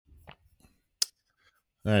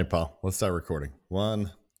All right, Paul, let's start recording.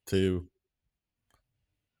 One, two,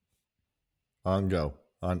 on go.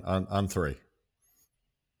 On three.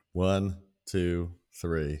 One, two,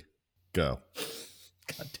 three, go.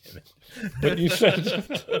 God damn it. But you said,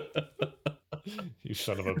 you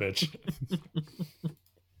son of a bitch.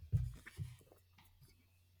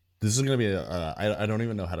 This is going to be I don't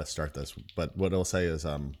even know how to start this, but what I'll say is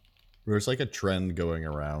there's like a trend going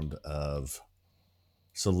around of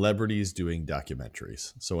celebrities doing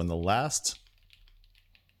documentaries. So in the last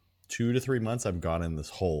 2 to 3 months, I've gone in this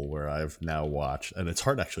hole where I've now watched, and it's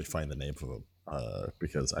hard to actually find the name of them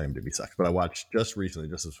because IMDb sucks. But I watched just recently,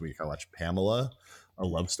 just this week, I watched Pamela, A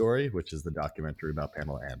Love Story, which is the documentary about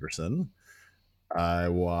Pamela Anderson. I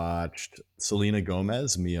watched Selena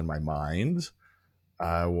Gomez, Me and My Mind.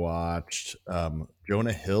 I watched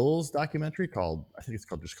Jonah Hill's documentary called, I think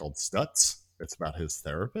it's called Stutz. It's about his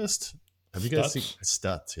therapist. Have you guys seen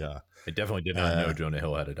Stutz? Yeah. I definitely did not know Jonah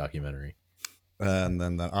Hill had a documentary. And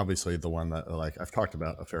then obviously the one that like I've talked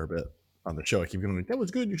about a fair bit on the show. I keep going like, that was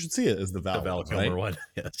good. You should see it. Is the Val Kilmer one.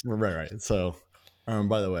 Yes. Right. So,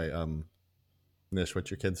 by the way, Nish, what's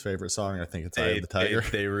your kid's favorite song? I think it's Eye of the Tiger.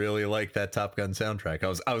 They really like that Top Gun soundtrack.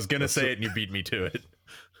 I was gonna say it, and you beat me to it.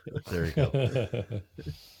 There you go.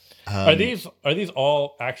 Are these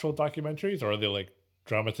all actual documentaries, or are they like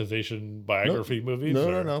dramatization biography movies?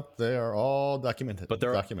 No. They are all documented. But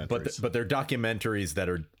they're documentaries. But they're documentaries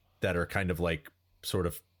that are kind of like sort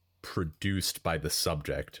of produced by the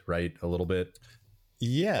subject, right? A little bit.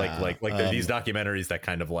 Yeah. Like these documentaries that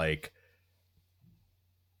kind of like,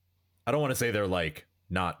 I don't want to say they're like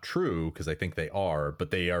not true, because I think they are, but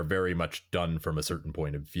they are very much done from a certain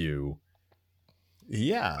point of view.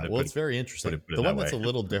 Yeah, it's very interesting. The one that's a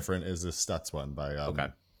little different is this Stutz one by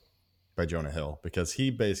Jonah Hill, because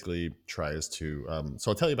he basically tries to.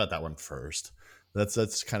 So I'll tell you about that one first.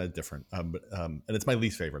 That's kind of different, and it's my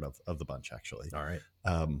least favorite of the bunch, actually. All right.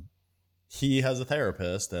 He has a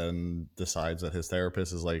therapist and decides that his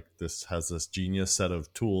therapist is like has this genius set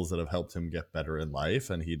of tools that have helped him get better in life,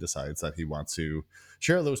 and he decides that he wants to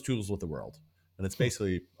share those tools with the world. And it's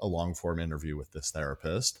basically a long form interview with this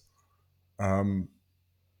therapist.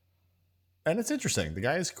 And it's interesting. The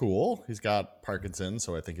guy is cool. He's got Parkinson's,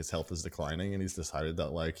 so I think his health is declining, and he's decided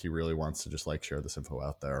that like he really wants to just like share this info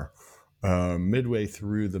out there. Midway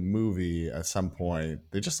through the movie, at some point,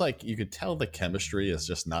 they just like, you could tell the chemistry is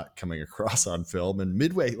just not coming across on film. And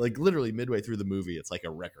literally midway through the movie, it's like a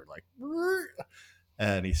record, like,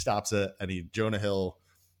 and he stops it. And Jonah Hill,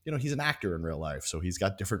 he's an actor in real life, so he's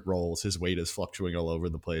got different roles. His weight is fluctuating all over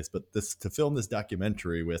the place. But to film this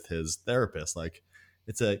documentary with his therapist, like,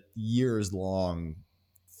 it's a years long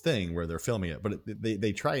thing where they're filming it, but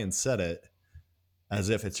they try and set it as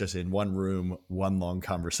if it's just in one room, one long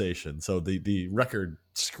conversation. So the record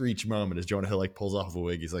screech moment is Jonah Hill like pulls off a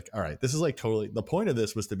wig. He's like, all right, this is like totally, the point of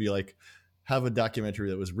this was to be like, have a documentary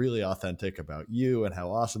that was really authentic about you and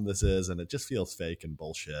how awesome this is. And it just feels fake and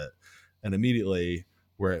bullshit. And immediately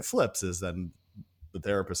where it flips is then the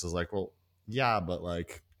therapist is like, well, yeah, but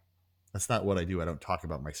like, that's not what I do. I don't talk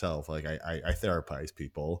about myself. Like I therapize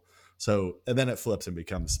people. So, and then it flips and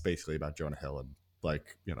becomes basically about Jonah Hill and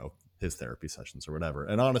like, his therapy sessions or whatever.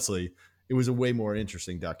 And honestly, it was a way more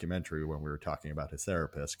interesting documentary when we were talking about his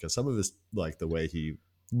therapist, because some of his, like the way he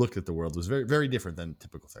looked at the world was very, very different than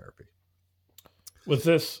typical therapy. Was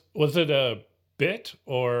it a bit,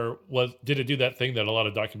 or did it do that thing that a lot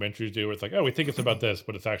of documentaries do where it's like, oh, we think it's about this,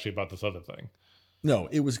 but it's actually about this other thing? No,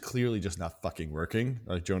 it was clearly just not fucking working.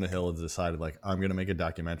 Like Jonah Hill has decided like, I'm going to make a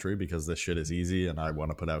documentary because this shit is easy and I want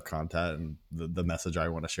to put out content and the message I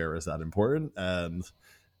want to share is that important. And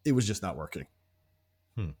it was just not working.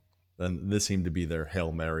 And this seemed to be their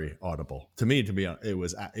Hail Mary audible. To me, to be honest,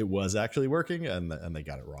 it was actually working, and they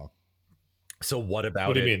got it wrong. So what about it?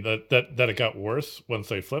 What do you mean? That it got worse once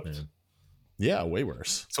they flipped? Yeah, way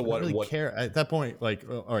worse. So I don't really care at that point. Like,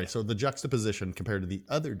 all right, so the juxtaposition compared to the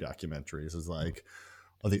other documentaries is like,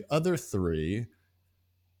 the other three,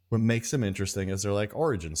 what makes them interesting is they're like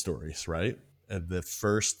origin stories, right? And the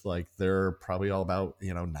first, like, they're probably all about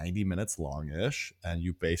 90 minutes long-ish, and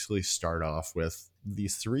you basically start off with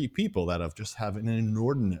these three people that have just have an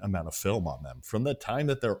inordinate amount of film on them from the time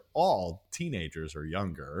that they're all teenagers or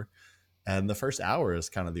younger. And the first hour is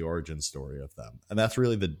kind of the origin story of them. And that's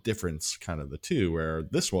really the difference, kind of the two, where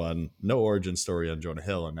this one, no origin story on Jonah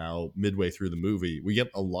Hill. And now midway through the movie, we get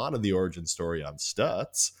a lot of the origin story on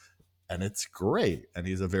Stutz, and it's great. And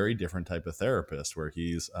he's a very different type of therapist where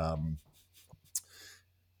he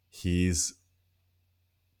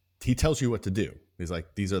tells you what to do. He's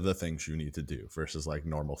like, these are the things you need to do versus like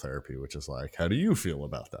normal therapy, which is like, how do you feel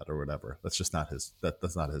about that or whatever. That's just not his,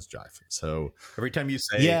 that's not his jive. So every time you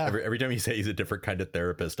say, every time you say he's a different kind of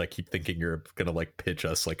therapist, I keep thinking you're going to like pitch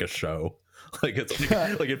us like a show. Like it's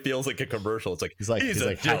like it feels like a commercial. It's like he's a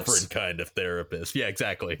like different House. Kind of therapist. Yeah,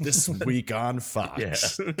 exactly. This week on Fox. Yeah.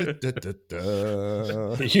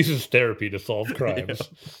 He uses therapy to solve crimes.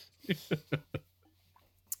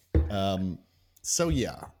 Yeah. So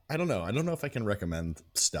yeah, I don't know. I don't know if I can recommend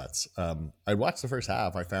Stutz. I watched the first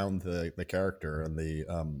half. I found the character and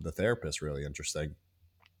the therapist really interesting.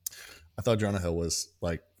 I thought Jonah Hill was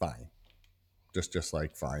like fine, just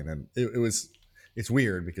like fine, and it's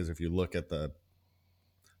weird because if you look at the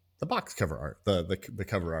box cover art, the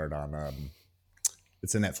cover art on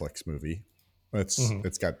it's a Netflix movie.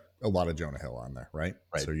 It's got a lot of Jonah Hill on there, right?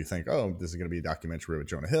 So you think, oh, this is going to be a documentary with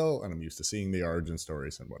Jonah Hill, and I'm used to seeing the origin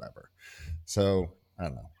stories and whatever. So I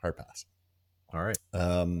don't know, hard pass. All right.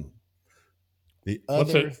 The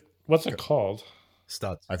other, what's it called?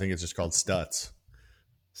 Stutz. I think it's just called Stutz.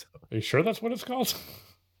 Are you sure that's what it's called?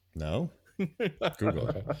 No, Google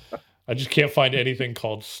it. I just can't find anything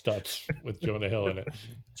called Stutz with Jonah Hill in it.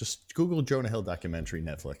 Just Google Jonah Hill documentary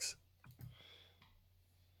Netflix.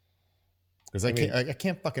 Because I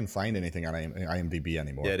can't fucking find anything on IMDb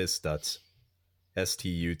anymore. Yeah, it is Stutz.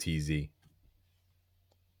 Stutz.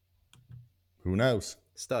 Who knows?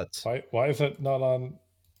 Stutz. Why is it not on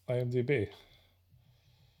IMDb?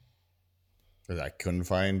 Because I couldn't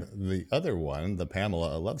find the other one, the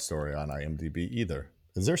Pamela, a love story, on IMDb either.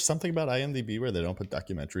 Is there something about IMDb where they don't put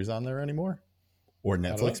documentaries on there anymore? Or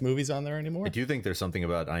Netflix movies on there anymore? I do think there's something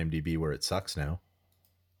about IMDb where it sucks now.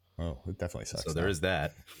 Oh, it definitely sucks. So there is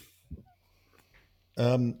that.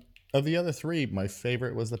 Of the other three, my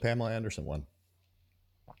favorite was the Pamela Anderson one.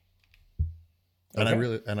 And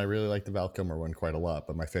okay. I really like the Val Kilmer one quite a lot,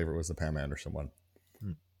 but my favorite was the Pam Anderson one.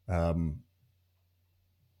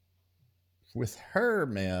 With her,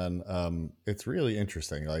 man, it's really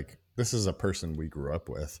interesting. Like, this is a person we grew up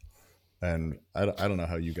with, and I don't know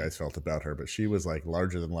how you guys felt about her, but she was like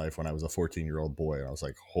larger than life when I was a 14-year-old boy, and I was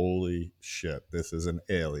like, holy shit, this is an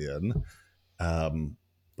alien.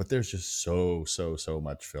 But there's just so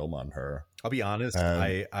much film on her. I'll be honest,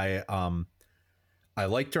 I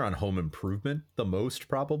liked her on Home Improvement the most,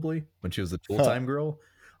 probably, when she was the Tool Time girl.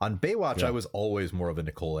 On Baywatch, I was always more of a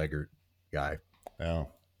Nicole Eggert guy. Oh,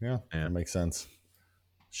 yeah, that makes sense.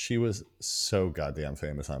 She was so goddamn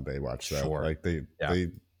famous on Baywatch, though. Sure. Like they,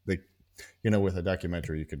 you know, with a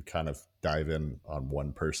documentary, you could kind of dive in on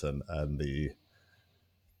one person, and the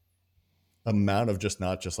amount of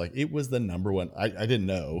not just like, it was the number one. I didn't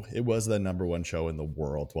know it was the number one show in the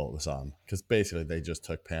world while it was on, because basically they just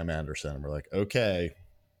took Pam Anderson and were like, okay,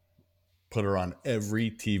 put her on every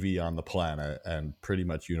TV on the planet, and pretty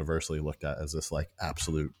much universally looked at as this like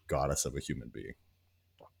absolute goddess of a human being.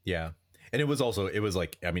 Yeah. And it was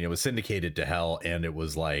like, I mean, it was syndicated to hell, and it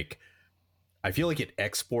was like, I feel like it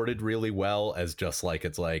exported really well as just like,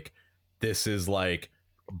 it's like, this is like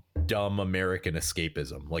dumb American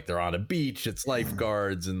escapism. Like, they're on a beach, it's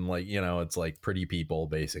lifeguards, and like, you know, it's like pretty people,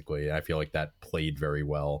 basically. I feel like that played very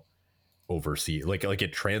well overseas. Like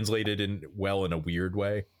it translated in a weird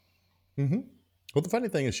way. Mm-hmm. Well, the funny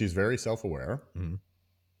thing is she's very self-aware. Mm-hmm.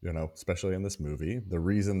 You know, especially in this movie. The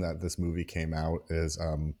reason that this movie came out is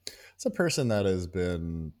it's a person that has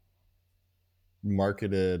been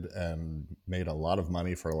marketed and made a lot of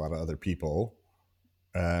money for a lot of other people,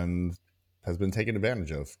 and has been taken advantage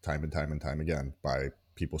of time and time again by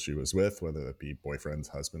people she was with, whether it be boyfriends,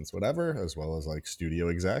 husbands, whatever, as well as like studio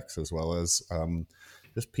execs, as well as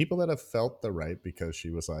just people that have felt the right because she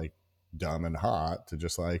was like dumb and hot to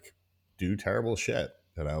just like do terrible shit.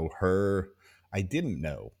 You know, I didn't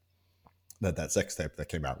know that sex tape that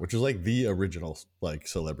came out, which is like the original like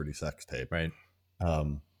celebrity sex tape. Right.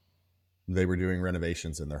 They were doing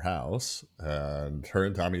renovations in their house, and her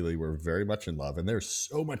and Tommy Lee were very much in love. And there's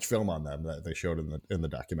so much film on them that they showed in the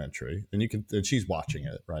documentary. And she's watching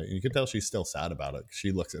it, right? And you can tell she's still sad about it.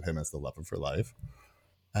 She looks at him as the love of her life.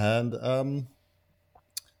 And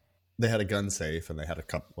they had a gun safe, and they had a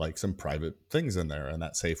couple, like some private things in there, and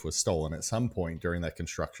that safe was stolen at some point during that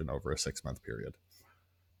construction over a 6-month period.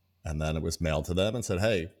 And then it was mailed to them and said,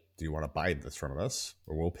 hey, do you want to buy this from us,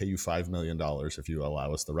 or we'll pay you $5 million if you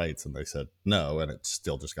allow us the rights? And they said no, and it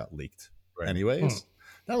still just got leaked. Right. Anyways,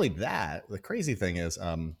 Not only that, the crazy thing is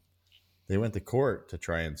they went to court to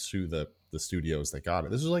try and sue the studios that got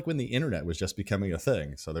it. This was like when the internet was just becoming a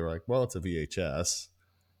thing. So they were like, well, it's a VHS.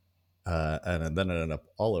 And then it ended up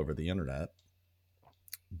all over the internet.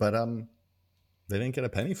 But they didn't get a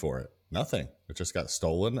penny for it. Nothing. It just got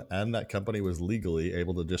stolen, and that company was legally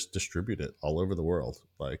able to just distribute it all over the world.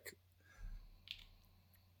 Like,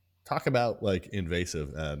 talk about like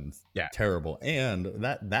invasive and Yeah. terrible. And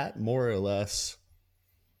that more or less,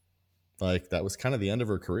 like, that was kind of the end of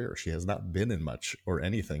her career. She has not been in much or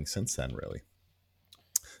anything since then, really.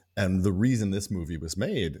 And the reason this movie was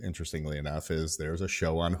made, interestingly enough, is there's a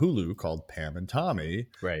show on Hulu called Pam and Tommy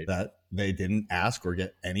Right. that they didn't ask or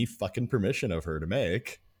get any fucking permission of her to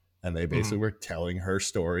make. And they basically were telling her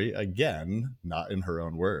story again, not in her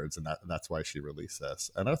own words. And that's why she released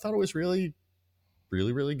this. And I thought it was really,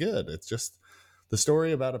 really, really good. It's just the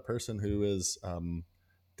story about a person who is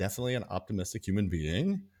definitely an optimistic human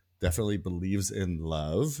being, definitely believes in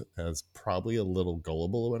love, is probably a little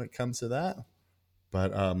gullible when it comes to that,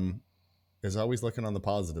 but is always looking on the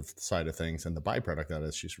positive side of things. And the byproduct of that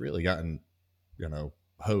is she's really gotten,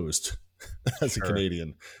 hosed as a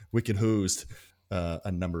Canadian, wicked hosed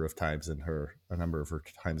a number of her times in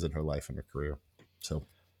her life and her career. So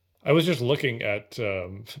I was just looking at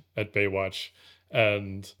Baywatch,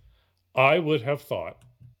 and I would have thought,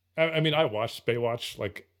 I mean, I watched Baywatch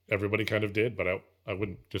like everybody kind of did, but I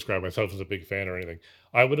wouldn't describe myself as a big fan or anything.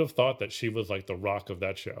 I would have thought that she was like the rock of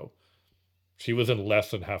that show. She was in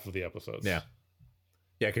less than half of the episodes. Yeah,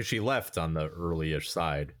 because she left on the early-ish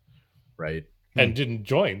side, right? And didn't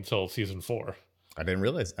join till season 4. I didn't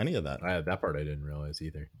realize any of that. That part I didn't realize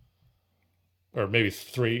either. Or maybe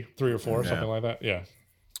three or four, something like that. Yeah.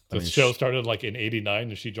 The show started like in 89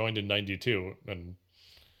 and she joined in 92. And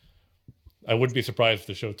I wouldn't be surprised if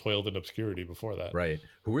the show toiled in obscurity before that. Right.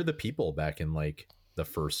 Who were the people back in like the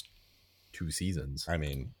first 2 seasons? I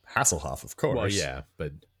mean, Hasselhoff, of course. Well, yeah,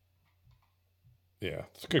 but... Yeah,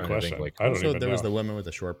 it's a good question. Think, I don't even know. There was the woman with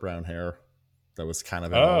the short brown hair that was kind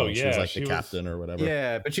of she was like the captain or whatever.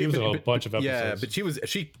 Yeah, but she was in a bunch of episodes. Yeah, but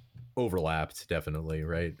she overlapped definitely,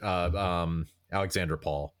 right? Alexandra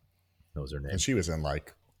Paul, that was her name. And she was in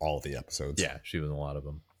like all the episodes. Yeah, she was in a lot of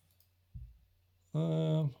them.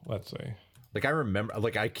 Let's see. Like I remember,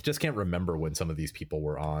 like I just can't remember when some of these people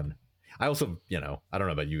were on. I also, I don't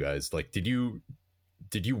know about you guys. Like, did you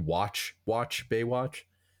watch Baywatch?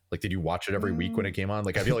 Like, did you watch it every week when it came on?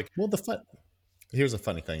 Like, I feel like well, here's a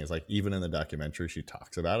funny thing is like even in the documentary she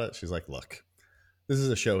talks about it. She's like, look, this is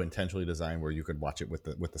a show intentionally designed where you could watch it with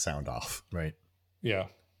the sound off. Right. Yeah.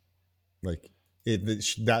 Like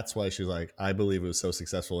that's why she's like, I believe it was so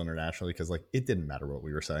successful internationally because like it didn't matter what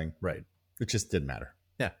we were saying. Right. It just didn't matter.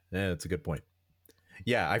 Yeah, that's a good point.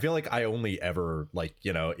 Yeah, I feel like I only ever like,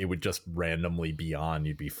 it would just randomly be on.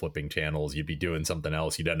 You'd be flipping channels. You'd be doing something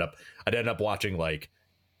else. I'd end up watching like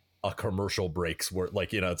a commercial breaks worth,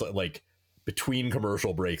 like, it's like between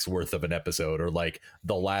commercial breaks worth of an episode, or like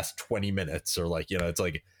the last 20 minutes, or like, it's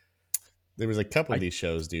like there was a couple of these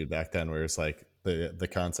shows, dude, back then where it's like the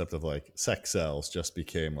concept of like sex sells just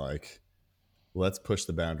became like, let's push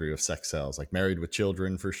the boundary of sex sells, like Married with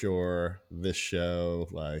Children for sure. This show,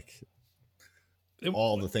 like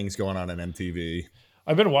all the things going on in MTV.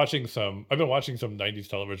 I've been watching some 90s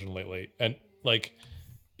television lately, and like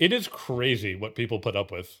it is crazy what people put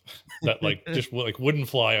up with that like just like wouldn't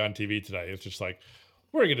fly on TV today. It's just like,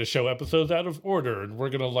 we're going to show episodes out of order, and we're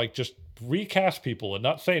going to like just recast people and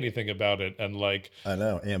not say anything about it. And like, I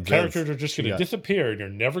know characters are just going to disappear and you're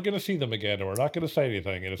never going to see them again. And we're not going to say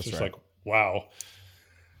anything. And it's just like, wow.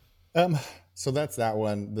 So that's that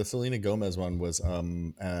one. The Selena Gomez one was,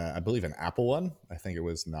 I believe an Apple one. I think it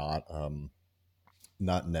was not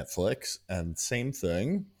Netflix. And same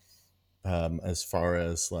thing. As far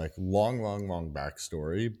as like long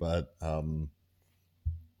backstory, but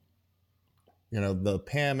the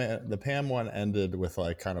Pam one ended with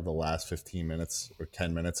like kind of the last 15 minutes or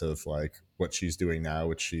 10 minutes of like what she's doing now,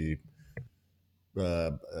 which she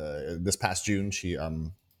this past June she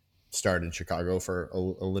starred in Chicago for a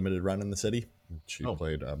limited run in the city. She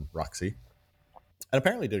played Roxy, and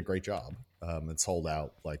apparently did a great job. It sold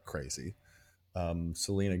out like crazy.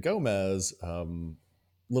 Selena Gomez,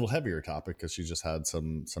 little heavier topic because she just had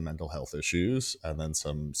some mental health issues, and then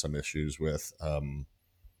some issues with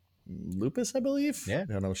lupus, I believe. Yeah,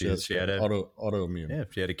 she had autoimmune. Yeah,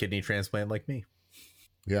 she had a kidney transplant like me.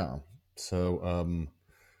 Yeah, so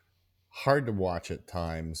hard to watch at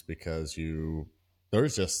times because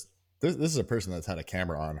this is a person that's had a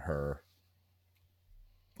camera on her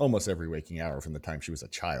almost every waking hour from the time she was a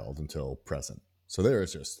child until present. So there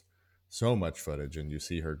is just so much footage, and you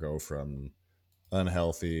see her go from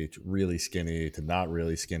unhealthy to really skinny to not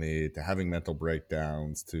really skinny to having mental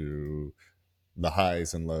breakdowns to the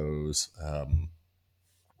highs and lows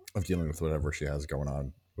of dealing with whatever she has going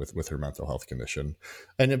on with her mental health condition.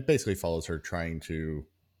 And it basically follows her trying to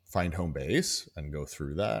find home base and go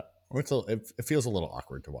through that It feels a little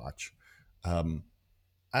awkward to watch. Um,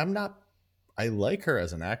 I'm not. I like her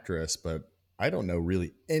as an actress, but I don't know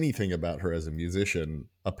really anything about her as a musician.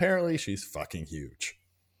 Apparently, she's fucking huge.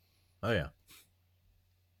 Oh yeah.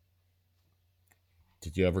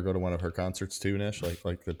 Did you ever go to one of her concerts too, Nish?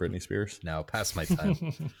 Like the Britney Spears? Now past my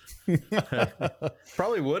time.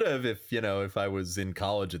 Probably would have if I was in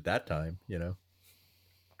college at that time.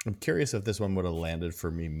 I'm curious if this one would have landed for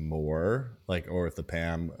me more, or if the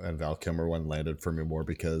Pam and Val Kilmer one landed for me more,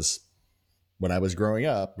 because when I was growing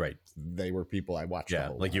up, Right. they were people I watched. Yeah,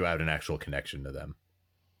 like you had an actual connection to them.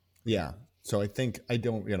 Yeah. So I think I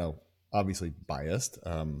don't, obviously biased.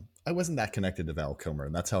 I wasn't that connected to Val Kilmer,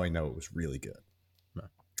 and that's how I know it was really good.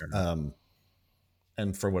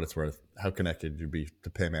 And for what it's worth, how connected you'd be to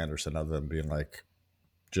Pam Anderson other than being like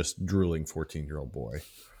just drooling 14-year-old boy.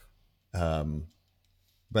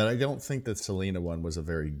 But I don't think that Selena one was a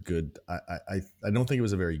very good. I don't think it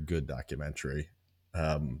was a very good documentary.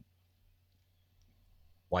 Why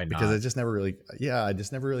not? Because I just never really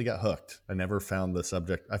got hooked. I never found the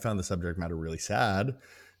subject. I found the subject matter really sad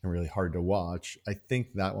and really hard to watch. I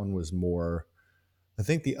think that one was more. I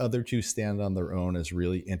think the other two stand on their own as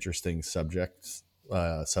really interesting subject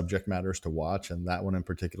matters to watch, and that one in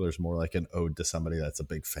particular is more like an ode to somebody that's a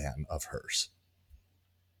big fan of hers.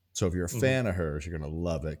 So if you're a fan of hers, you're going to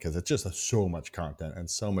love it because it's just so much content and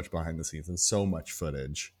so much behind the scenes and so much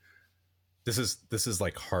footage. This is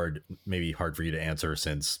like maybe hard for you to answer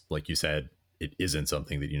since, like you said, it isn't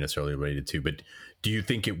something that you necessarily related to. But do you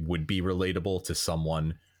think it would be relatable to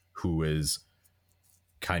someone who is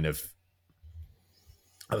kind of,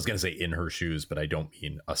 I was going to say in her shoes, but I don't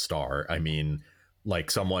mean a star. I mean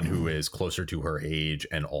like someone who is closer to her age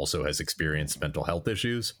and also has experienced mental health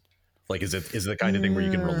issues. Like, is it the kind of thing where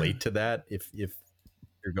you can relate to that if you're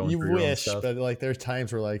going through your own stuff? But like there's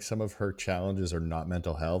times where like some of her challenges are not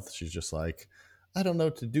mental health. She's just like, I don't know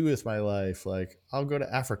what to do with my life. Like, I'll go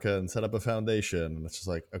to Africa and set up a foundation. And it's just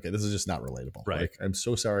like, okay, this is just not relatable. Right. Like, I'm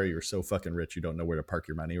so sorry you're so fucking rich you don't know where to park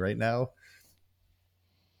your money right now.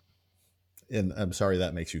 And I'm sorry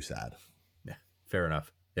that makes you sad. Yeah, fair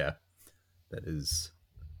enough. Yeah, that is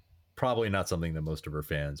probably not something that most of her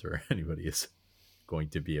fans or anybody is going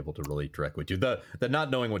to be able to relate directly to. The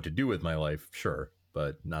not knowing what to do with my life, sure,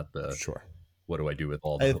 but not the sure. What do I do with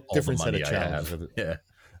all the money I have? Yeah.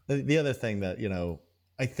 The other thing that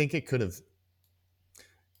I think it could have.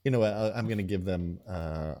 I'm going to give them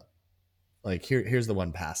here's the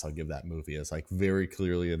one pass I'll give that movie is like very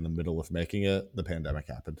clearly in the middle of making it, the pandemic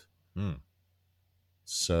happened.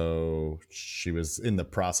 So she was in the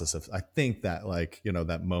process of, I think that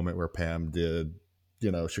that moment where Pam did,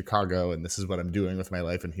 Chicago and this is what I'm doing with my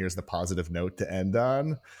life and here's the positive note to end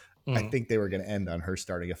on. I think they were going to end on her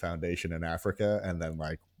starting a foundation in Africa, and then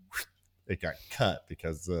it got cut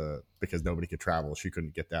because nobody could travel. She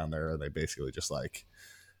couldn't get down there, and they basically just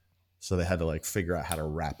so they had to figure out how to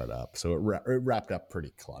wrap it up. So it wrapped up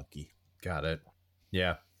pretty clunky. Got it.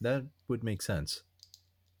 Yeah, that would make sense.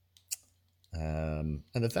 And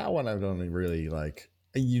if that one I don't really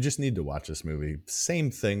you just need to watch this movie.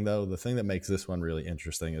 Same thing though. The thing that makes this one really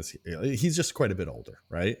interesting is he's just quite a bit older,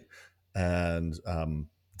 right? And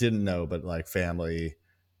didn't know, but family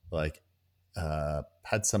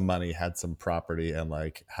had some money, had some property, and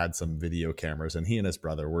had some video cameras. And he and his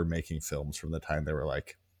brother were making films from the time they were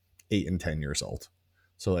 8 and 10 years old.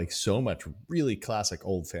 So so much really classic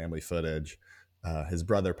old family footage. His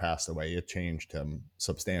brother passed away. It changed him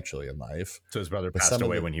substantially in life. So his brother passed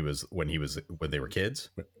away when they were kids?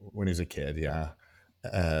 When he was a kid, yeah.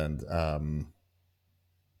 And,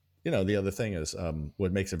 the other thing is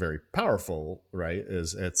what makes it very powerful, right,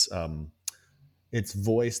 is it's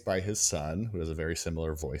voiced by his son, who has a very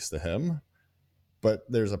similar voice to him. But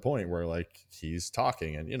there's a point where he's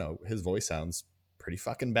talking and, his voice sounds pretty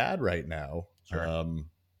fucking bad right now. Sure.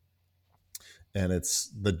 And it's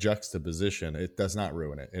the juxtaposition. It does not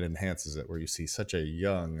ruin it. It enhances it, where you see such a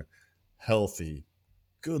young, healthy,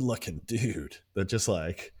 good looking dude that just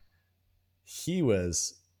he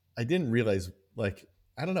was, I didn't realize,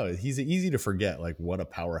 I don't know. He's easy to forget what a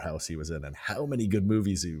powerhouse he was in and how many good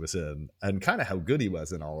movies he was in and kind of how good he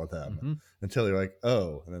was in all of them until you're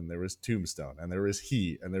oh, and then there was Tombstone and there was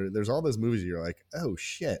Heat and there's all those movies you're oh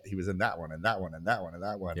shit, he was in that one and that one and that one and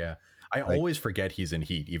that one. Yeah. I always forget he's in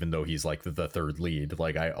Heat, even though he's the third lead.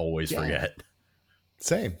 I always forget.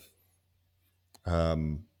 Same.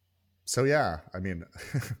 So yeah, I mean,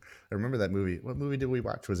 I remember that movie. What movie did we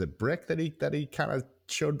watch? Was it Brick that he kind of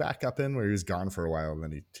showed back up in, where he was gone for a while and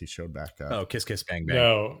then he showed back up? Oh, Kiss Kiss Bang Bang.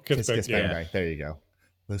 No, Kiss Bang Bang. There you go.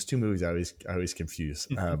 Those two movies I always confuse.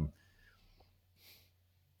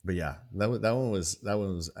 But yeah, that one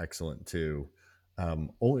was excellent too.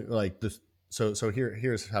 Only like this. So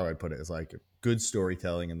here's how I put it: is like good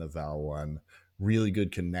storytelling in the Val one, really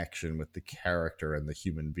good connection with the character and the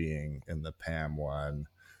human being in the Pam one.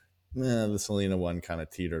 The Selena one kind of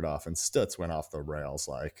teetered off, and Stutz went off the rails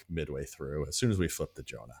like midway through. As soon as we flipped to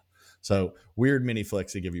Jonah. So weird mini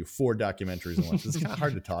flicks. They give you 4 documentaries in one. It's kind of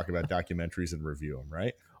hard to talk about documentaries and review them,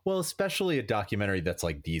 right? Well, especially a documentary that's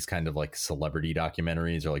like these kind of like celebrity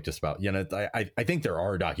documentaries, or like just about, you know, I think there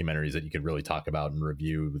are documentaries that you could really talk about and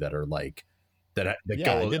review that are like that yeah,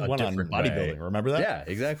 go I did a one on different bodybuilding. way. Remember that? Yeah,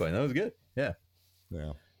 exactly. And that was good. Yeah.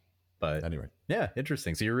 But Anyway, yeah,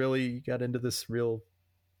 interesting. So you really got into this real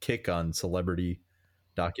kick on celebrity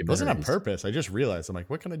documentaries. it wasn't on purpose. I just realized, I'm like,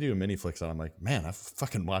 what can I do a mini flicks on? I'm like, man, I've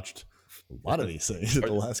fucking watched a lot of these things in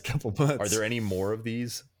the last couple months. Are there any more of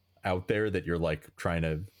these out there that you're like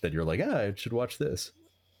I should watch this?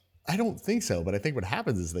 I don't think so, but I think what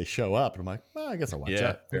happens is they show up, and I'm like, well, I guess I'll watch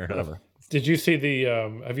that. Fair Whatever. enough. Did you see the?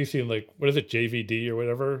 Have you seen like what is it, JVD or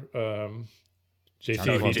whatever?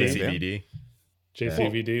 JCVD.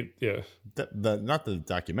 JCVD. Yeah. The not the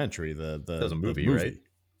documentary. There's a movie, right?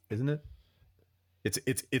 Isn't it?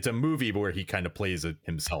 It's a movie where he kind of plays it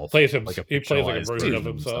himself. Plays him. Like a He plays like a fictionalized version version of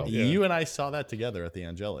himself. Yeah. You and I saw that together at the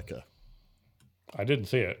Angelica. I didn't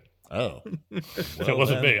see it. Oh, It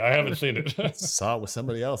wasn't me. I haven't seen it. Saw it with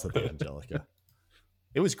somebody else at the Angelica.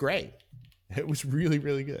 It was great. It was really,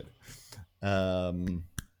 really good. The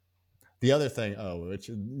other thing, which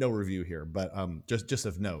no review here, but just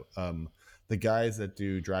of note, the guys that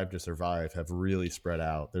do Drive to Survive have really spread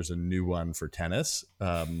out. There's a new one for tennis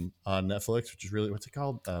on Netflix, which is really, what's it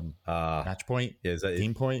called? Match Point? Yeah, is that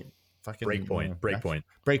Team Point? Fucking Breakpoint.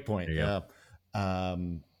 Breakpoint, yeah.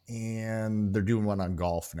 And they're doing one on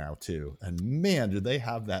golf now too. And man, do they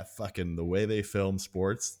have that fucking, the way they film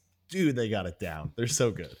sports, dude, they got it down. They're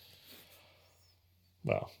so good.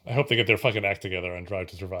 Well, I hope they get their fucking act together on Drive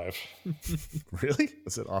to Survive. Really?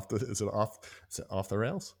 Is it off the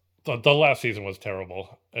rails? The last season was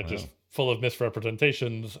terrible. And just full of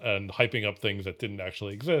misrepresentations and hyping up things that didn't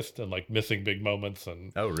actually exist and like missing big moments.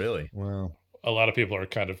 And Oh, really? Wow. a lot of people are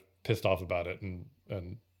kind of pissed off about it, and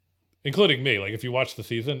including me. Like if you watch the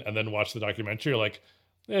season and then watch the documentary, you're like,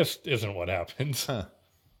 this isn't what happens. Huh.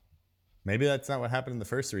 Maybe that's not what happened in the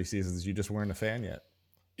first 3 seasons. You just weren't a fan yet.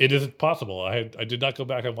 It isn't possible. I did not go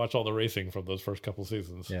back and watch all the racing from those first couple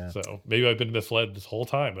seasons. Yeah. So maybe I've been misled this whole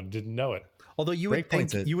time and didn't know it. Although you would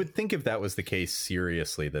think if that was the case,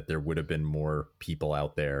 seriously, that there would have been more people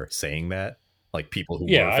out there saying that, like people who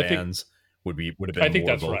were fans would have been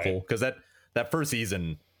more vocal. Because that first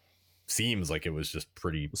season seems like it was just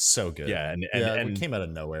pretty so good. Yeah, and it came out of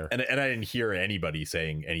nowhere. And I didn't hear anybody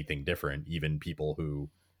saying anything different. Even people who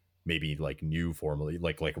maybe like knew formally,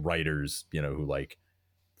 like writers, you know, who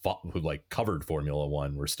covered Formula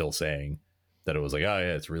One were still saying that it was like, oh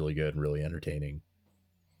yeah, it's really good and really entertaining.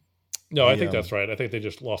 No, I think that's right. I think they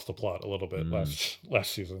just lost the plot a little bit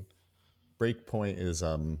last season. Breakpoint is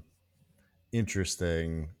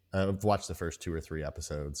interesting. I've watched the first 2 or 3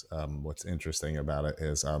 episodes. What's interesting about it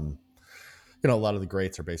is, a lot of the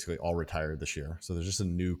greats are basically all retired this year. So there's just a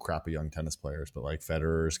new crop of young tennis players. But like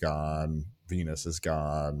Federer's gone, Venus is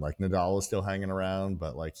gone. Like Nadal is still hanging around,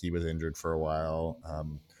 but like he was injured for a while.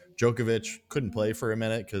 Djokovic couldn't play for a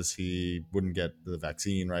minute because he wouldn't get the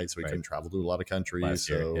vaccine, right? So he couldn't travel to a lot of countries.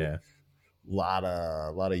 A lot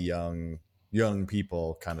of young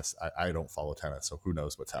people kind of. I don't follow tennis, so who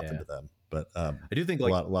knows what's happened to them. But I do think a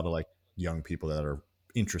lot of like young people that are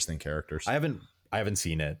interesting characters. I haven't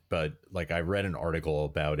seen it, but like I read an article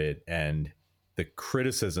about it, and the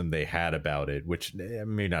criticism they had about it, which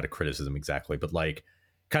maybe not a criticism exactly, but like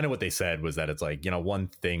kind of what they said was that it's like, one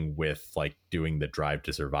thing with like doing the Drive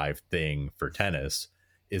to Survive thing for tennis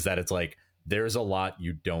is that it's like there's a lot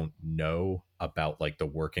you don't know about like the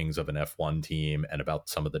workings of an F1 team and about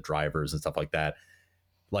some of the drivers and stuff like that.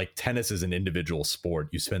 Like tennis is an individual sport.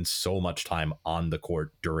 You spend so much time on the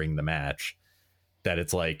court during the match that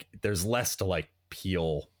it's like there's less to like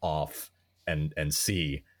peel off and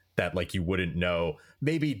see that like you wouldn't know.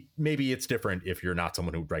 Maybe it's different if you're not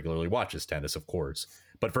someone who regularly watches tennis, of course.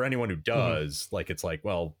 But for anyone who does, like it's like,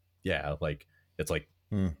 well, yeah, like it's like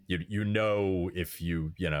you know if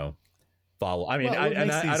you follow. I mean,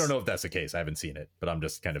 I don't know if that's the case. I haven't seen it, but I'm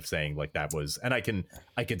just kind of saying like that was, and I can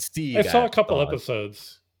see. I saw a couple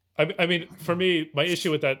episodes. I mean, for me, my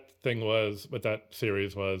issue with that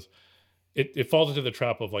series was it falls into the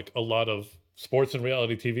trap of like a lot of sports and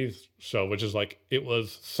reality TV show, which is like it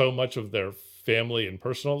was so much of their family and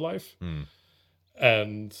personal life,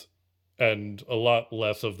 and a lot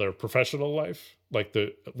less of their professional life. Like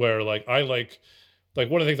where I like like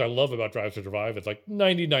one of the things I love about Drive to Survive, it's like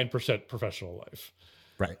 99% professional life.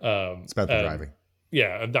 Right. It's about the driving.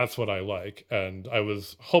 Yeah, and that's what I like. And I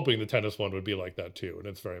was hoping the tennis one would be like that too, and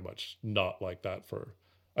it's very much not like that for,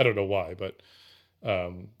 I don't know why, but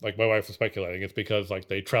like my wife was speculating, it's because like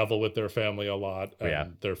they travel with their family a lot,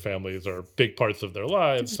 and their families are big parts of their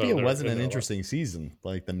lives. So it wasn't an interesting season.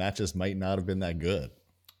 Like the matches might not have been that good.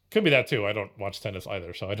 Could be that too. I don't watch tennis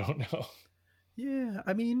either, so I don't know. Yeah,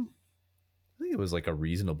 I mean, I think it was like a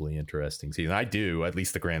reasonably interesting season. I do, at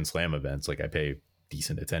least the Grand Slam events. Like I pay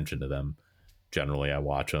decent attention to them. Generally, I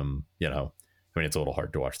watch them. You know, I mean, it's a little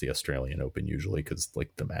hard to watch the Australian Open usually because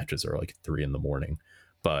like the matches are like 3 a.m,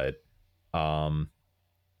 but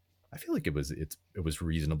I feel like it was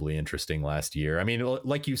reasonably interesting last year. I mean,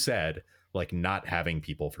 like you said, like not having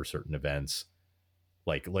people for certain events,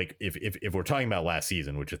 like if we're talking about last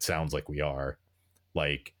season, which it sounds like we are,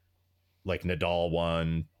 like Nadal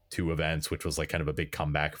won 2 events, which was like kind of a big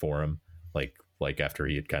comeback for him. Like after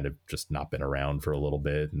he had kind of just not been around for a little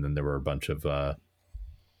bit, and then there were a bunch of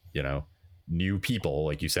new people,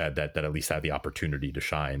 like you said, that at least had the opportunity to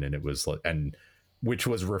shine, and it was and which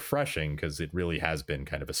was refreshing because it really has been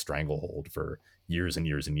kind of a stranglehold for years and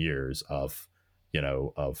years and years of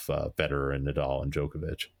Federer and Nadal and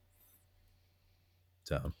Djokovic.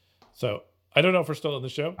 So I don't know if we're still in the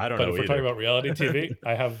show. I don't know. But if we're talking about reality TV,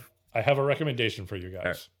 I have a recommendation for you guys.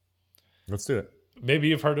 Right. Let's do it. Maybe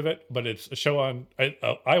you've heard of it, but it's a show on.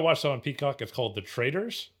 I watched it on Peacock. It's called The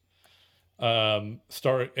Traitors. And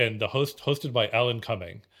the hosted by Alan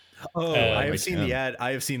Cumming. Oh, I have seen the ad.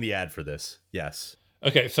 I have seen the ad for this. Yes.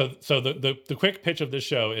 Okay, so the quick pitch of this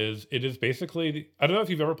show is it is basically, I don't know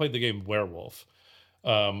if you've ever played the game Werewolf,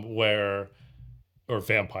 or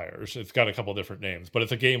Vampires. It's got a couple different names, but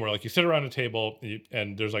it's a game where like you sit around a table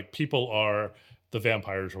and there's like people are the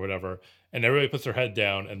vampires or whatever, and everybody puts their head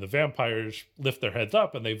down, and the vampires lift their heads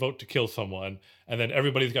up and they vote to kill someone, and then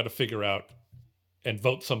everybody's got to figure out and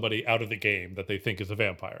vote somebody out of the game that they think is a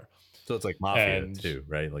vampire. So it's like Mafia too,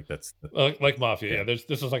 right? Like that's like Mafia. Yeah.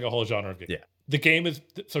 This is like a whole genre of game. Yeah. The game is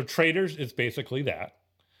so Traitors is basically that,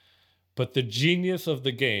 but the genius of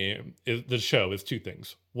the game is the show is 2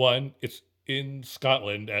 things. One, it's in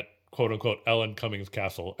Scotland at quote unquote Alan Cummings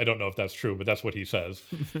Castle. I don't know if that's true, but that's what he says.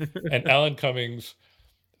 And Alan Cummings,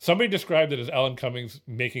 somebody described it as Alan Cummings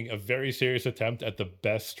making a very serious attempt at the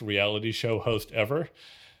best reality show host ever,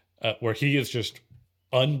 where he is just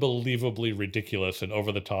unbelievably ridiculous and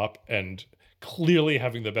over the top and clearly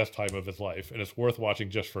having the best time of his life, and it's worth watching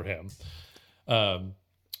just for him.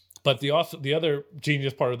 But the other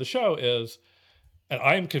genius part of the show is, and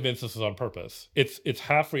I'm convinced this is on purpose, it's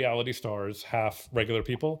half reality stars, half regular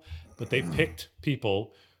people, but they picked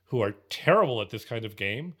people who are terrible at this kind of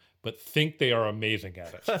game but think they are amazing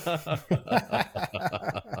at it.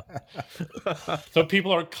 So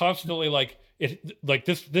people are constantly like,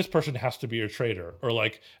 this person has to be a traitor,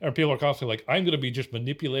 or people are constantly like, I'm going to be just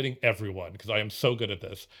manipulating everyone because I am so good at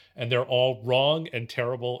this, and they're all wrong and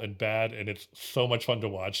terrible and bad, and it's so much fun to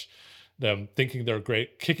watch them thinking they're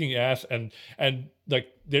great, kicking ass, and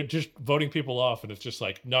like they're just voting people off, and it's just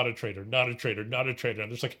like, not a traitor, not a traitor, not a traitor,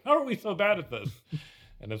 and it's like, how are we so bad at this?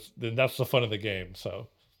 And that's the fun of the game. So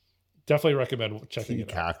definitely recommend checking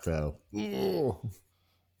it out. Though.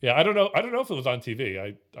 Yeah, I don't know if it was on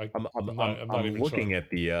TV. I'm looking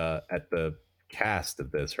sure. at the cast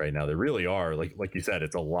of this right now. There really are, like you said,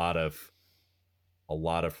 it's a lot of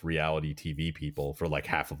reality TV people for like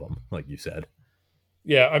half of them, like you said.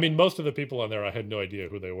 Yeah, I mean, most of the people on there, I had no idea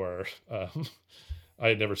who they were. I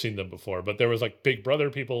had never seen them before, but there was like Big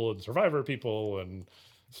Brother people and Survivor people and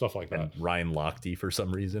stuff like that. And Ryan Lochte, for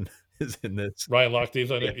some reason, is in this. Ryan Lochte's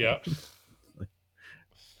in it, yeah.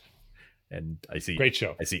 And I see great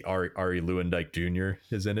show. I see Ari Lewandijk Jr.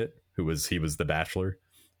 is in it. He was the Bachelor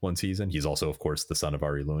one season. He's also, of course, the son of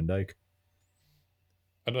Ari Lewandijk.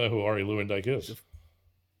 I don't know who Ari Lewandijk is.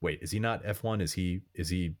 Wait, is he not F1? Is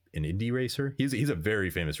he an Indy racer? He's a very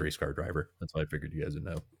famous race car driver. That's why I figured you guys would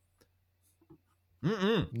know.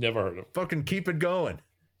 Never heard of him. Fucking keep it going.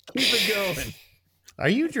 Keep it going. Are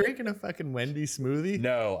you drinking a fucking Wendy's smoothie?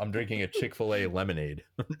 No, I'm drinking a Chick-fil-A lemonade.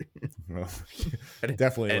 Well,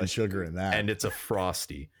 definitely less sugar in that. And it's a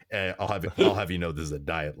Frosty. I'll have you know this is a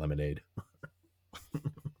diet lemonade.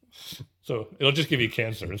 So it'll just give you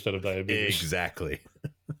cancer instead of diabetes. Exactly.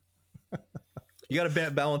 You got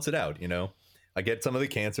to balance it out, you know. I get some of the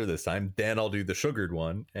cancer this time, then I'll do the sugared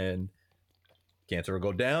one, and cancer will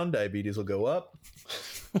go down, diabetes will go up.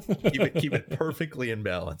 Keep it perfectly in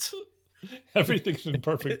balance. Everything's in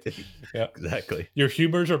perfect. Yeah, exactly. Your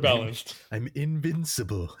humors are balanced. I'm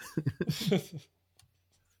invincible.